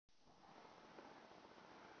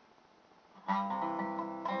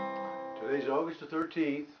Today's August the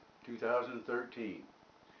 13th, 2013.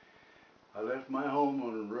 I left my home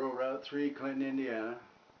on Rural Route 3, Clinton, Indiana,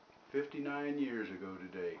 59 years ago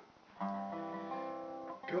today.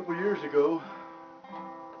 A couple years ago,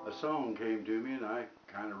 a song came to me and I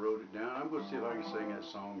kind of wrote it down. I'm going to see if I can sing that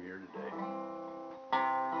song here today.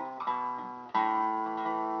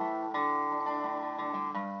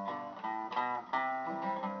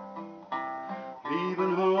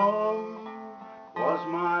 Leaving home was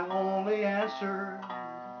my only answer.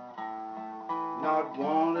 Not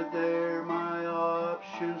wanted there, my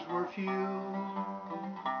options were few.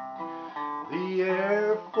 The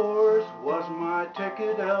Air Force was my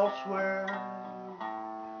ticket elsewhere.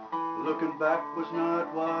 Looking back was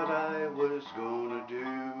not what I was gonna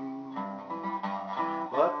do.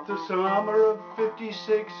 But the summer of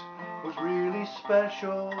 '56 was really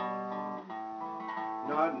special,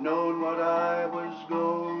 not knowing what I was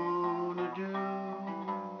gonna do.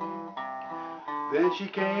 Then she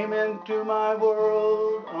came into my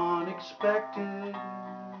world unexpected.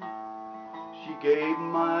 She gave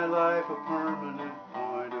my life a permanent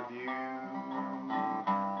point of view.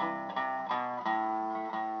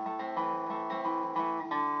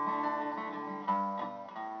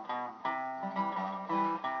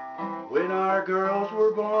 When our girls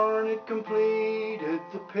were born, it completed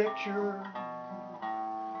the picture.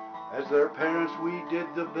 As their parents, we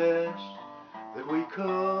did the best that we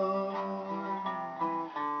could.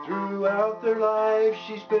 Throughout their lives,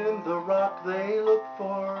 she's been the rock they look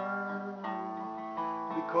for.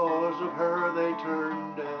 Because of her, they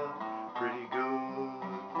turned out pretty good.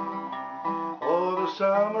 Oh, the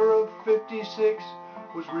summer of '56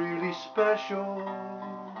 was really special,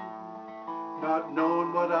 not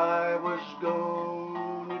knowing what I was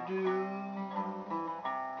gonna do.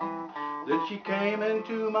 Then she came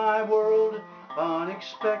into my world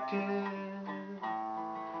unexpected.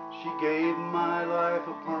 She gave my life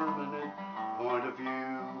a permanent point of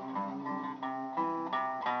view.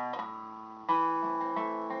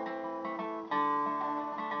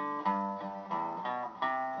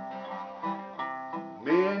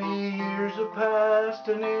 Many years have passed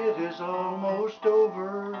and it is almost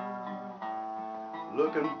over.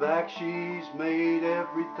 Looking back, she's made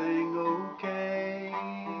everything okay.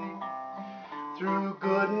 Through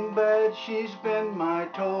good and bad, she's been my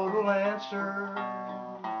total answer.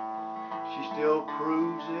 She still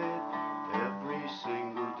proves it every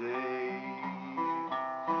single day.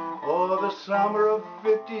 Oh, the summer of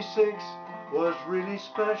 '56 was really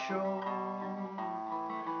special,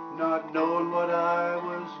 not knowing what I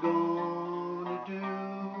was gonna do.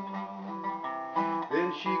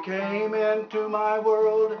 Then she came into my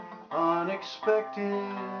world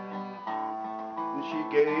unexpected, and she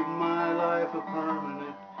gave my life a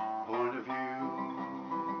permanent point of view.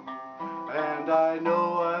 And I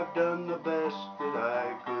know I've done the best that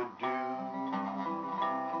I could